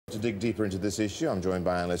To dig deeper into this issue, I'm joined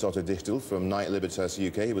by analyst Otto Dichtl from Knight Libertas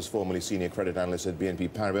U.K. He was formerly senior credit analyst at BNP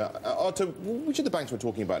Paribas. Otto, which of the banks we're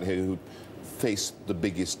talking about here who face the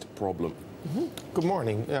biggest problem? Good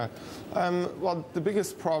morning. Yeah. Well, the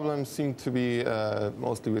biggest problems seem to be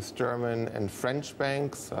mostly with German and French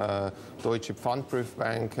banks. Deutsche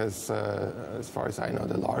Pfandbriefbank has, as far as I know,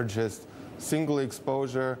 the largest single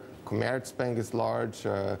exposure. Commerzbank is large.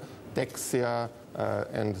 Dexia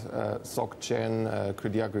and SocGen,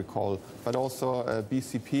 Crédit Agricole, but also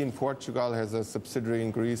BCP in Portugal has a subsidiary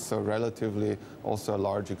in Greece, so relatively also a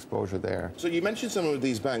large exposure there. So you mentioned some of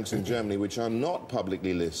these banks in Germany which are not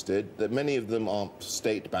publicly listed, that many of them are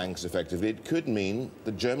state banks effectively. It could mean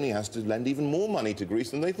that Germany has to lend even more money to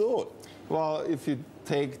Greece than they thought. Well, if you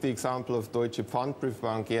take the example of Deutsche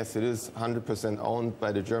Pfandbriefbank, yes, it is 100% owned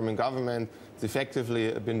by the German government. It's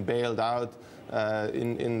effectively been bailed out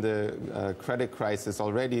in the credit crisis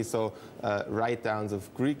already, so write-downs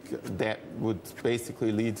of Greek debt would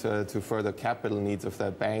basically lead to further capital needs of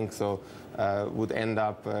that bank, so would end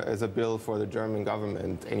up as a bill for the German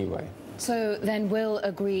government anyway. So then will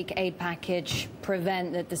a Greek aid package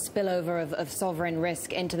prevent the spillover of sovereign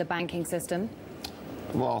risk into the banking system?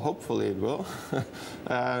 Well, hopefully it will.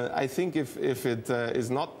 I think if it is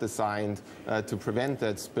not designed to prevent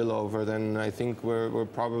that spillover, then I think we're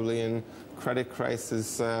probably in credit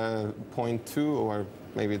crisis 0.2, or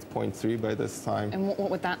maybe it's 0.3 by this time. And what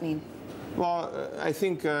would that mean? Well, I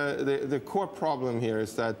think the core problem here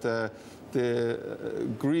is that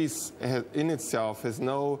Greece in itself has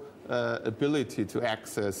no ability to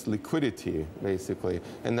access liquidity, basically.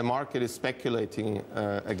 And the market is speculating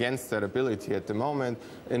against that ability at the moment.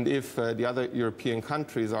 And if the other European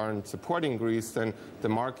countries aren't supporting Greece, then the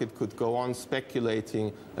market could go on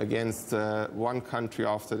speculating against one country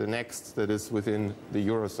after the next that is within the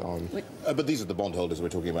Eurozone. But these are the bondholders we're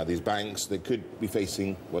talking about, these banks. They could be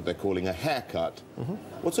facing what they're calling a haircut.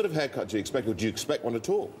 What sort of haircut do you expect, or do you expect one at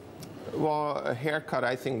all? Well, a haircut,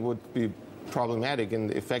 I think, would be problematic,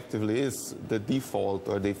 and effectively is the default,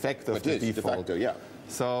 or the effect of the default. De facto, yeah.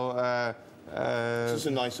 So it's just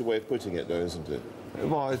a nicer way of putting it, though, isn't it?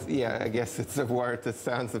 Well, yeah, I guess it's a word that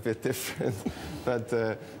sounds a bit different, but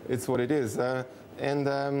it's what it is. And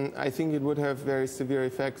I think it would have very severe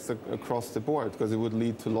effects across the board, because it would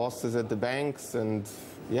lead to losses at the banks, and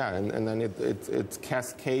yeah, and then it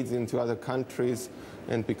cascades into other countries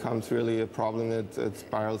and becomes really a problem that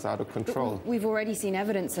spirals out of control. But we've already seen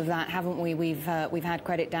evidence of that, haven't we? We've had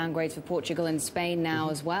credit downgrades for Portugal and Spain now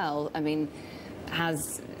as well. I mean,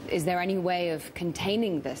 is there any way of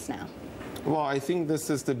containing this now? Well, I think this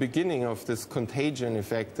is the beginning of this contagion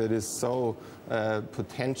effect that is so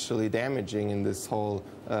potentially damaging in this whole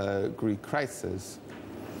Greek crisis.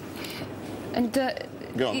 And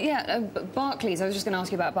yeah, Barclays, I was just going to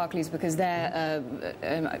ask you about Barclays, because they're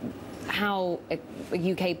how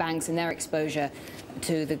UK banks and their exposure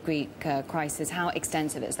to the Greek crisis, how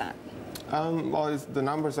extensive is that? Well, the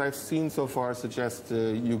numbers I've seen so far suggest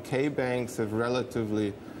UK banks have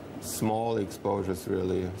relatively small exposures,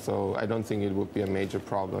 really. So I don't think it would be a major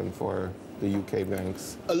problem for the UK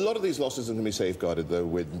banks. A lot of these losses are going to be safeguarded, though,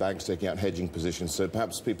 with banks taking out hedging positions, so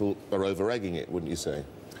perhaps people are over-egging it, wouldn't you say?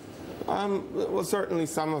 Well, certainly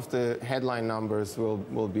some of the headline numbers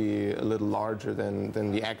will be a little larger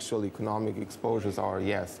than the actual economic exposures are,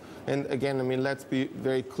 yes. And again, I mean, let's be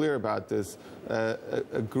very clear about this.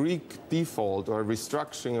 A Greek default or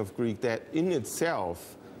restructuring of Greek debt in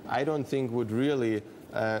itself, I don't think would really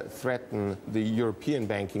threaten the European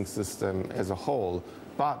banking system as a whole.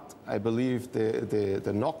 But I believe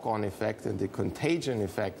the knock-on effect and the contagion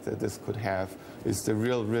effect that this could have is the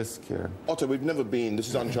real risk here. Otto, we've never been, this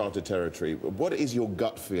is uncharted territory. What is your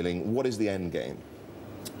gut feeling? What is the end game?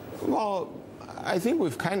 Well, I think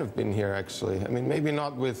we've kind of been here, actually. I mean, maybe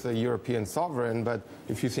not with a European sovereign, but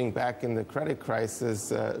if you think back in the credit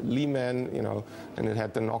crisis, Lehman, you know, and it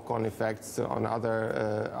had the knock-on effects on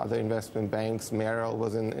other investment banks. Maryam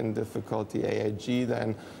was in difficulty, AIG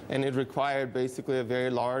then, and it required basically a very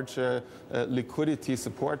large liquidity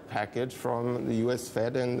support package from the US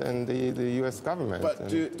Fed and the US government. But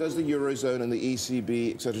does the Eurozone and the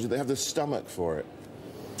ECB, etc., do they have the stomach for it?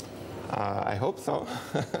 I hope so.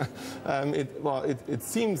 It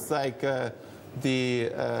seems like the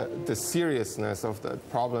seriousness of the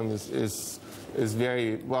problem is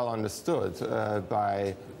very well understood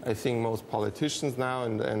by, I think, most politicians now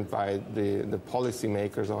and by the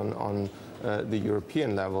policymakers on the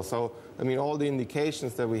European level. So, I mean, all the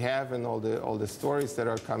indications that we have and all the stories that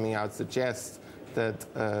are coming out suggest that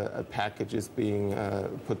a package is being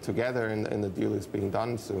put together and the deal is being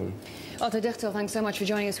done soon. Otto Dichtl, thanks so much for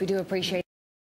joining us. We do appreciate it.